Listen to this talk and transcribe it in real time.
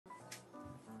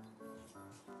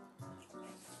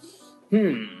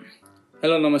Hmm.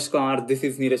 Hello, Namaskar. This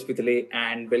is Niraj Pitale,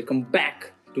 and welcome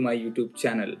back to my YouTube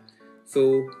channel.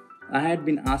 So, I had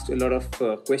been asked a lot of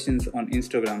questions on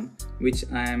Instagram, which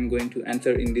I am going to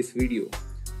answer in this video.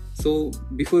 So,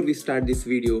 before we start this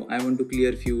video, I want to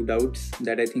clear a few doubts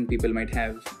that I think people might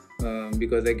have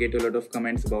because I get a lot of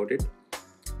comments about it.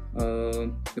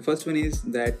 The first one is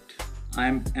that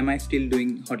am I still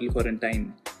doing hotel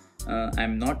quarantine?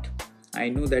 I'm not. I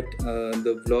know that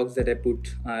the vlogs that I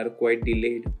put are quite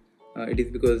delayed. It is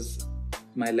because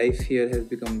my life here has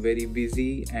become very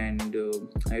busy and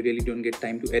I really don't get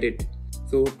time to edit.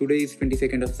 So today is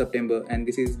 22nd of September and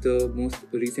this is the most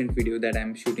recent video that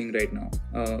I'm shooting right now.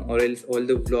 Or else all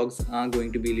the vlogs are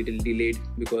going to be a little delayed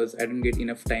because I don't get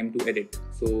enough time to edit.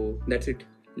 So that's it.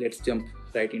 Let's jump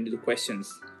right into the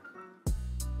questions.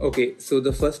 Okay, so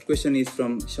the first question is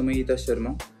from Shamayita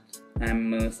Sharma.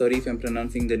 I'm sorry if I'm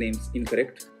pronouncing the names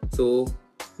incorrect. So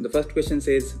the first question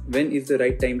says, when is the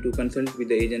right time to consult with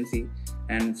the agency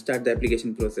and start the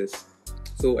application process?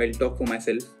 So I'll talk for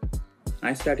myself.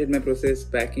 I started my process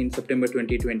back in September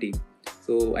 2020.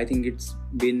 So I think it's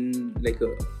been like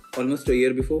almost a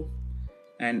year before.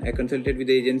 And I consulted with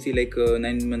the agency like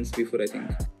 9 months before, I think.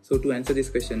 So to answer this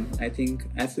question, I think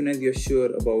as soon as you're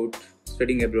sure about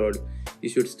studying abroad, you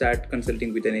should start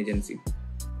consulting with an agency.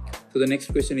 So the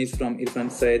next question is from Irfan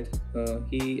Said.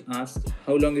 He asked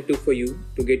how long it took for you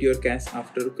to get your CAS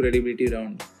after credibility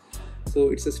round.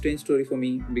 So it's a strange story for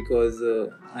me because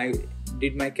I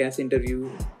did my CAS interview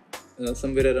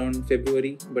somewhere around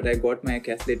February, but I got my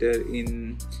CAS letter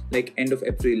in like end of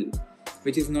April,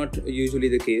 which is not usually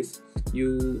the case.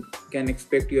 You can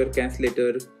expect your CAS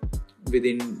letter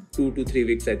within 2 to 3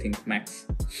 weeks, I think, max.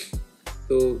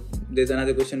 So there's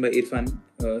another question by Irfan.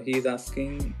 He is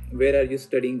asking, where are you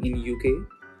studying in UK?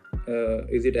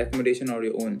 Is it accommodation or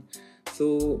your own?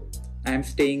 So I'm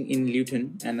staying in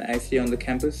Luton and I stay on the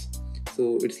campus.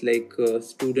 So it's like a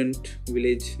student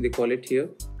village, they call it here.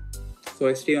 So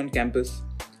I stay on campus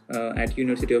at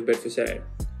University of Bedfordshire.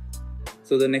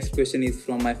 So the next question is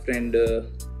from my friend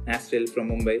Astrel from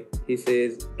Mumbai. He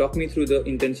says, talk me through the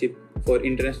internship for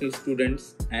international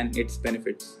students and its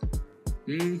benefits.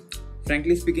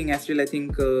 Frankly speaking, Astrel, I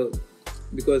think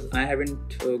because I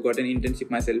haven't got an internship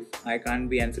myself, I can't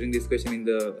be answering this question in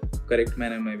the correct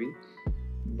manner maybe.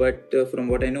 But from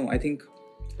what I know, I think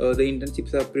the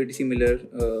internships are pretty similar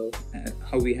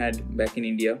how we had back in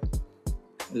India.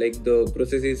 Like the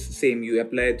process is same. You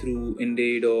apply through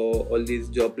Indeed or all these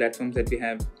job platforms that we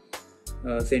have.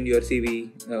 Send your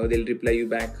CV, they'll reply you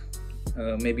back.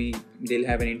 Maybe they'll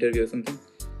have an interview or something.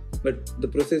 But the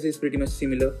process is pretty much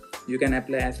similar. You can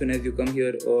apply as soon as you come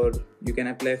here, or you can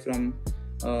apply from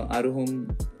our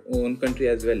own country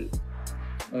as well.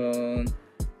 The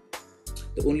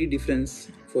only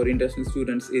difference for international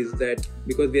students is that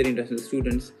because we are international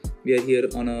students, we are here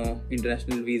on a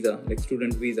international visa, like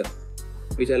student visa,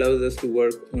 which allows us to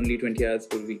work only 20 hours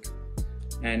per week.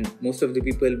 And most of the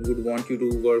people would want you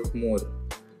to work more.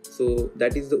 So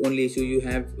that is the only issue. You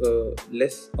have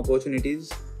less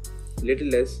opportunities, little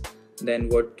less than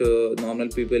what normal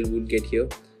people would get here.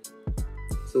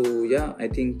 So yeah, I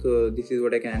think this is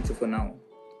what I can answer for now.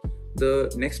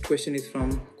 The next question is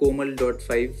from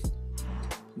Komal.5.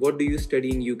 What do you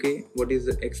study in UK? What is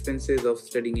the expenses of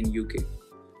studying in UK?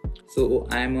 So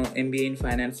I am an MBA in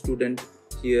finance student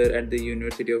here at the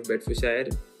University of Bedfordshire,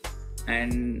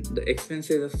 and the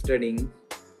expenses of studying,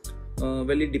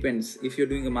 well, it depends. If you're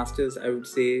doing a master's, I would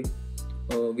say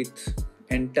with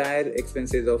entire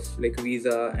expenses of like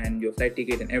visa and your flight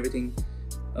ticket and everything,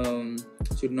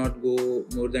 should not go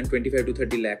more than 25 to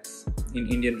 30 lakhs in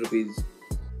Indian rupees.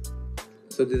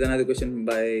 So there's another question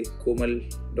by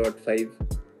Komal.5.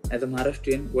 As a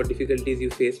Maharashtrian, what difficulties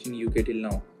you faced in UK till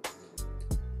now?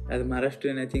 As a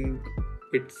Maharashtrian, I think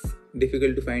it's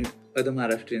difficult to find other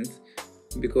Maharashtrians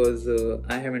because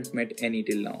I haven't met any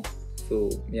till now. So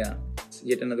yeah,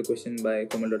 yet another question by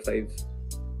Komal.5.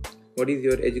 What is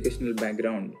your educational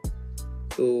background?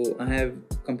 So I have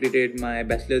completed my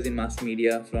bachelor's in mass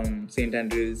media from St.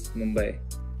 Andrews, Mumbai.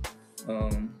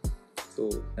 So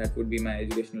that would be my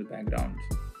educational background.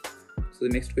 So the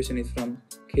next question is from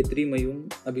Khetri Mayum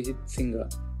Abhijit Singha.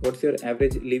 What's your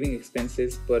average living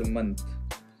expenses per month?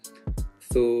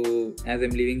 So as I'm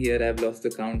living here, I've lost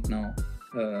the count now.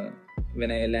 When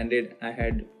I landed, I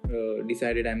had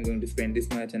decided I'm going to spend this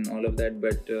much and all of that,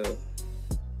 but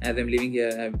as I'm living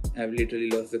here, I've literally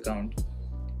lost the count.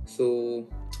 So,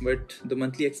 but the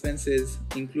monthly expenses,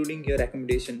 including your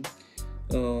accommodation,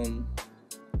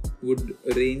 would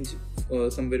range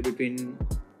somewhere between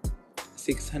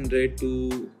 600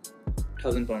 to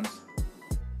 1000 pounds.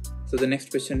 So the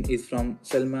next question is from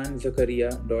Salman Zakaria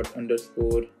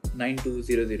 _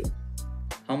 9200.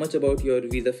 How much about your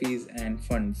visa fees and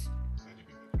funds?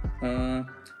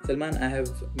 Salman, I have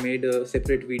made a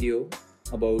separate video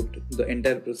about the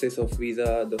entire process of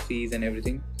visa, the fees and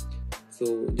everything.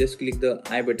 So just click the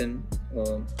I button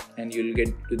and you'll get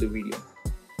to the video.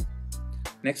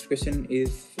 Next question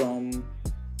is from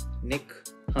Nick.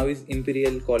 How is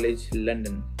Imperial College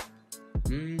London?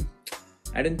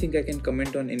 I don't think I can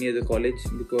comment on any other college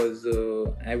because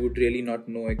I would really not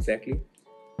know exactly,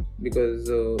 because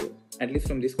at least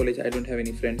from this college I don't have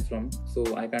any friends from,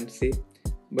 so I can't say.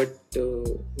 But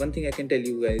one thing I can tell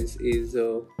you guys is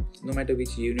no matter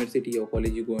which university or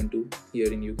college you go into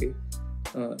here in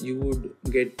UK, you would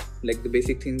get like the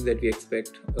basic things that we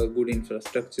expect: a good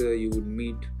infrastructure, you would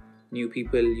meet new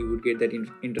people, you would get that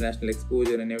international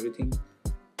exposure and everything.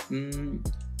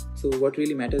 So what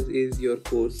really matters is your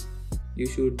course. You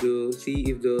should see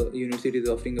if the university is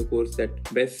offering a course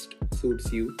that best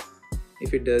suits you.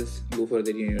 If it does, go for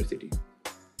that university.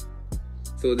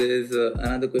 So there is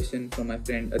another question from my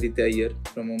friend Aditya Iyer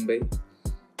from Mumbai.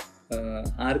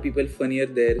 Are people funnier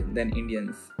there than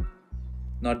Indians?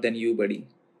 Not than you, buddy.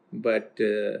 But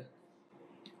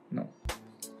no.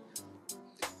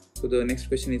 So the next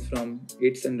question is from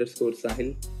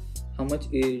its_Sahil. How much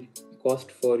is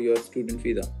cost for your student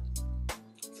visa?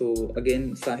 So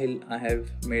again, Sahil, I have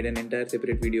made an entire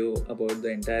separate video about the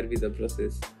entire visa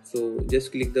process. So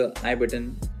just click the I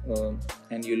button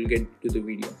and you'll get to the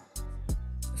video.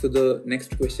 So the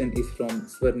next question is from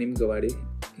Swarnim Gawade.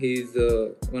 He is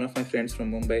one of my friends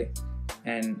from Mumbai,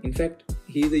 and in fact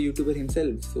he is a YouTuber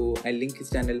himself. So I'll link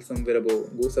his channel somewhere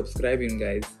above. Go subscribe him,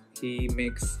 guys. He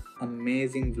makes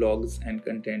amazing vlogs and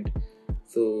content,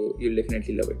 so you'll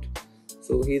definitely love it.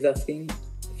 So he's asking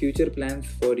future plans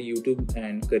for YouTube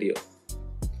and career.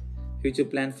 Future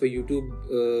plans for YouTube,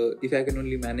 if I can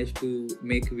only manage to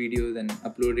make videos and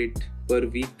upload it per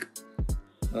week,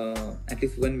 at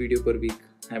least one video per week,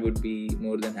 I would be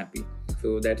more than happy.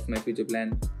 So that's my future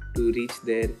plan, to reach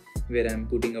there where I'm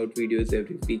putting out videos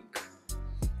every week.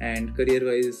 And career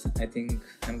wise, I think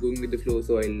I'm going with the flow,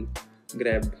 so I'll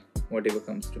grab whatever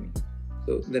comes to me.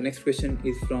 So the next question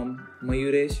is from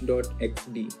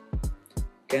Mayuresh.xd.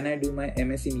 Can I do my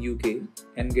MS in UK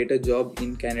and get a job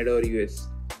in Canada or US?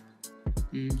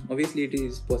 Obviously it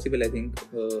is possible, I think,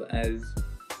 as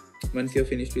once you're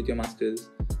finished with your masters,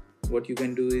 what you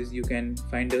can do is you can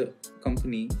find a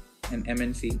company, an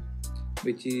MNC,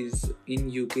 which is in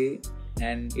UK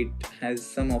and it has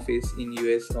some office in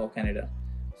US or Canada,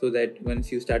 so that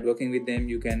once you start working with them,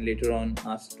 you can later on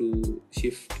ask to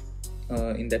shift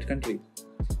in that country.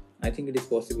 I think it is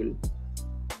possible.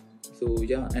 So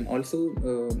yeah, and also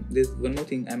there's one more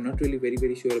thing, I'm not really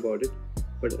very sure about it,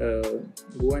 but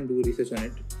go and do research on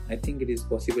it. I think it is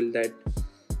possible that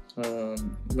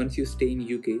once you stay in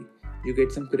UK, you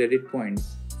get some credit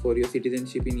points for your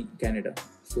citizenship in Canada.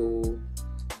 So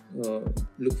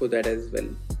look for that as well.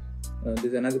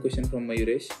 There's another question from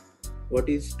Mayuresh. What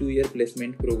is 2-year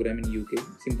placement program in UK?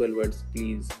 Simple words,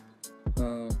 please.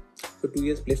 So 2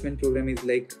 years placement program is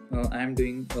like I am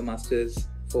doing a master's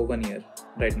for 1 year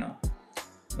right now.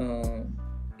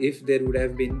 If there would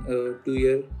have been a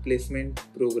 2-year placement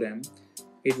program,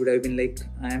 it would have been like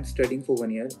I am studying for 1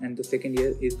 year and the second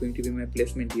year is going to be my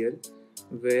placement year,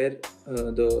 where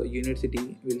the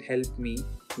university will help me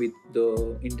with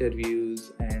the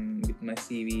interviews and with my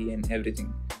CV and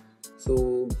everything.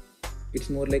 So it's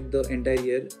more like the entire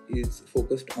year is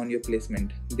focused on your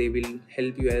placement. They will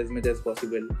help you as much as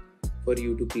possible for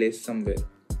you to place somewhere.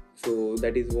 So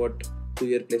that is what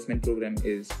 2-year placement program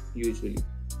is usually.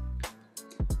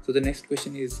 So the next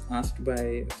question is asked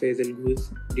by Faisal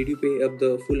Ghuz. Did you pay up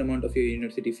the full amount of your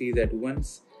university fees at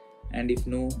once? And if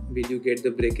no, will you get the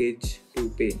breakage to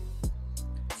pay?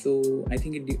 So I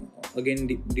think it again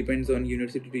depends on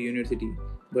university to university,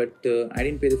 but I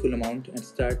didn't pay the full amount at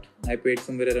start. I paid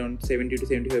somewhere around 70 to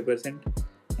 75%,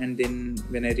 and then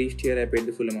when I reached here I paid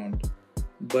the full amount.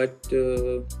 But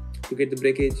to get the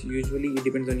breakage, usually it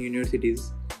depends on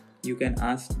universities. You can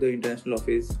ask the international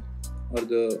office or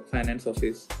the finance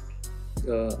office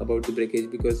about the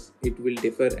breakage, because it will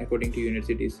differ according to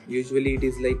universities. Usually it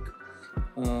is like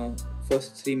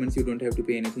first 3 months you don't have to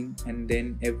pay anything, and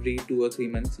then every 2 or 3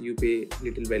 months you pay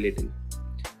little by little.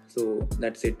 So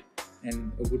that's it.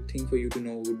 And a good thing for you to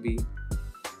know would be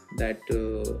that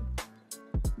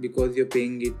because you're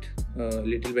paying it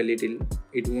little by little,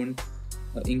 it won't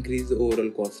increase the overall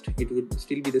cost. It would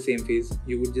still be the same fees.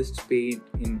 You would just pay it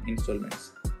in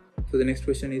installments. So the next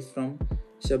question is from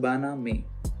Shabana May.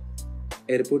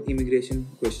 Airport immigration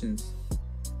questions.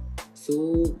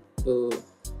 So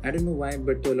I don't know why,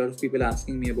 but a lot of people are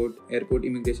asking me about airport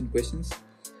immigration questions.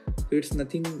 So it's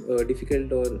nothing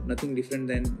difficult or nothing different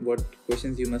than what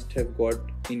questions you must have got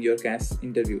in your CAS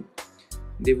interview.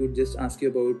 They would just ask you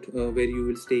about where you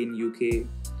will stay in UK,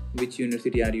 which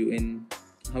university are you in,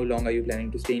 how long are you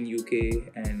planning to stay in UK,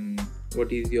 and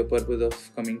what is your purpose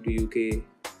of coming to UK.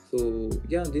 So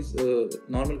yeah, these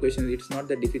normal questions, it's not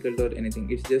that difficult or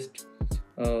anything. It's just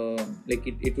like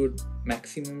it would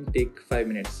maximum take 5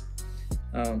 minutes.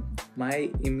 My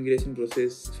immigration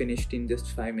process finished in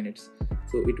just 5 minutes,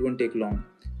 so it won't take long.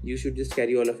 You should just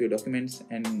carry all of your documents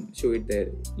and show it there.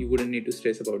 You wouldn't need to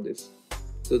stress about this.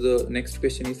 So the next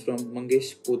question is from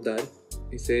Mangesh Poddar.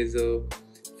 He says,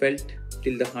 felt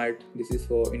till the heart. This is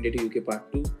for India to UK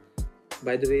part 2.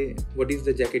 By the way, what is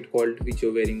the jacket called which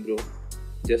you're wearing, bro?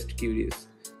 Just curious.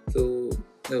 So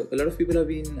a lot of people have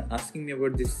been asking me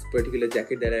about this particular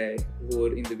jacket that I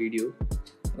wore in the video.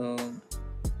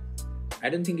 I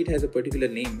don't think it has a particular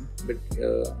name, but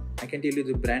I can tell you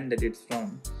the brand that it's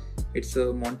from. It's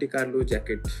a Monte Carlo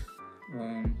jacket.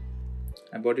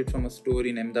 I bought it from a store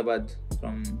in Ahmedabad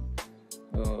from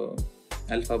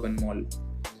Alpha Bun Mall.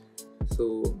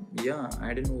 So yeah,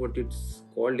 I don't know what it's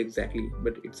called exactly,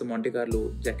 but it's a Monte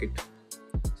Carlo jacket.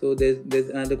 So there's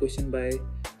another question by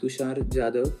Tushar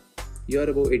Jadhav. You are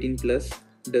above 18 plus,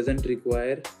 doesn't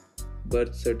require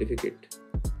birth certificate.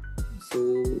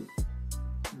 So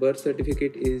birth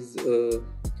certificate is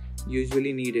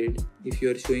usually needed if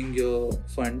you are showing your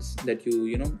funds that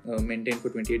you maintain for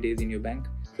 28 days in your bank.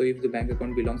 So if the bank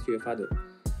account belongs to your father,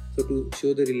 so to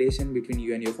show the relation between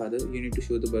you and your father, you need to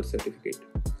show the birth certificate.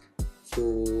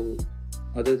 So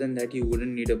other than that, you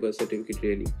wouldn't need a birth certificate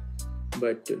really,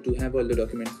 but to have all the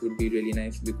documents would be really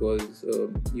nice, because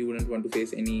you wouldn't want to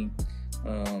face any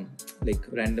like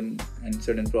random and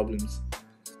sudden problems.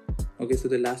 Okay, so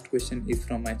the last question is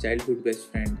from my childhood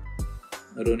best friend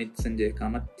Ronit Sanjay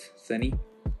Kamath Sunny,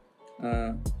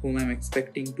 whom I'm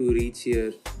expecting to reach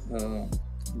here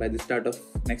by the start of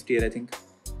next year, I think.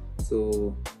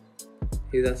 So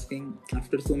he's asking,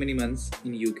 after so many months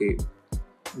in UK,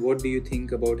 what do you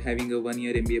think about having a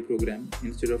 1-year MBA program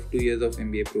instead of 2 years of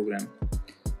MBA program?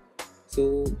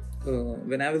 So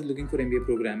when I was looking for MBA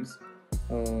programs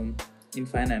in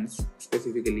finance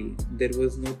specifically, there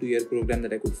was no 2-year program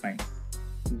that I could find.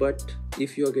 But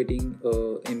if you are getting a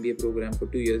MBA program for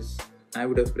 2 years, I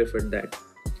would have preferred that,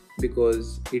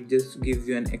 because it just gives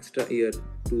you an extra year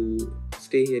to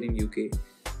stay here in UK.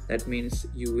 That means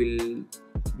you will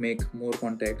make more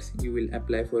contacts, you will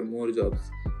apply for more jobs.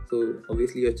 So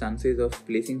obviously your chances of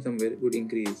placing somewhere would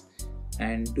increase.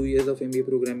 And 2 years of MBA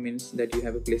program means that you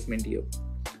have a placement year.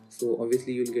 So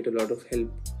obviously you'll get a lot of help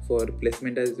for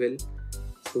placement as well.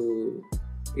 So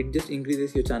it just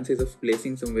increases your chances of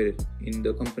placing somewhere in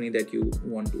the company that you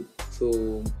want to.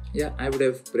 So yeah, I would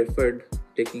have preferred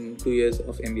taking 2 years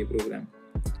of MBA program.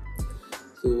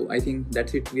 So I think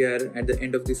that's it. We are at the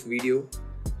end of this video,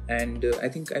 and I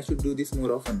think I should do this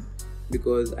more often,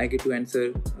 because I get to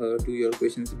answer to your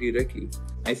questions directly.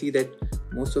 I see that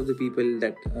most of the people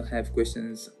that have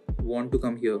questions want to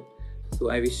come here. So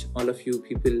I wish all of you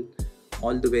people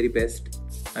all the very best.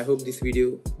 I hope this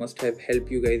video must have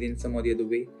helped you guys in some or the other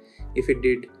way. If it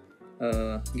did,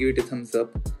 give it a thumbs up,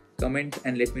 comment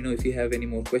and let me know if you have any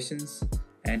more questions.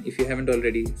 And if you haven't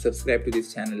already, subscribe to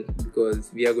this channel,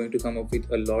 because we are going to come up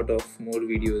with a lot of more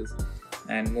videos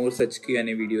and more such Q&A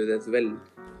videos as well.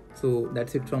 So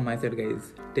that's it from my side,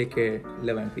 guys. Take care,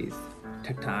 love and peace.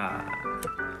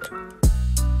 Ta-ta.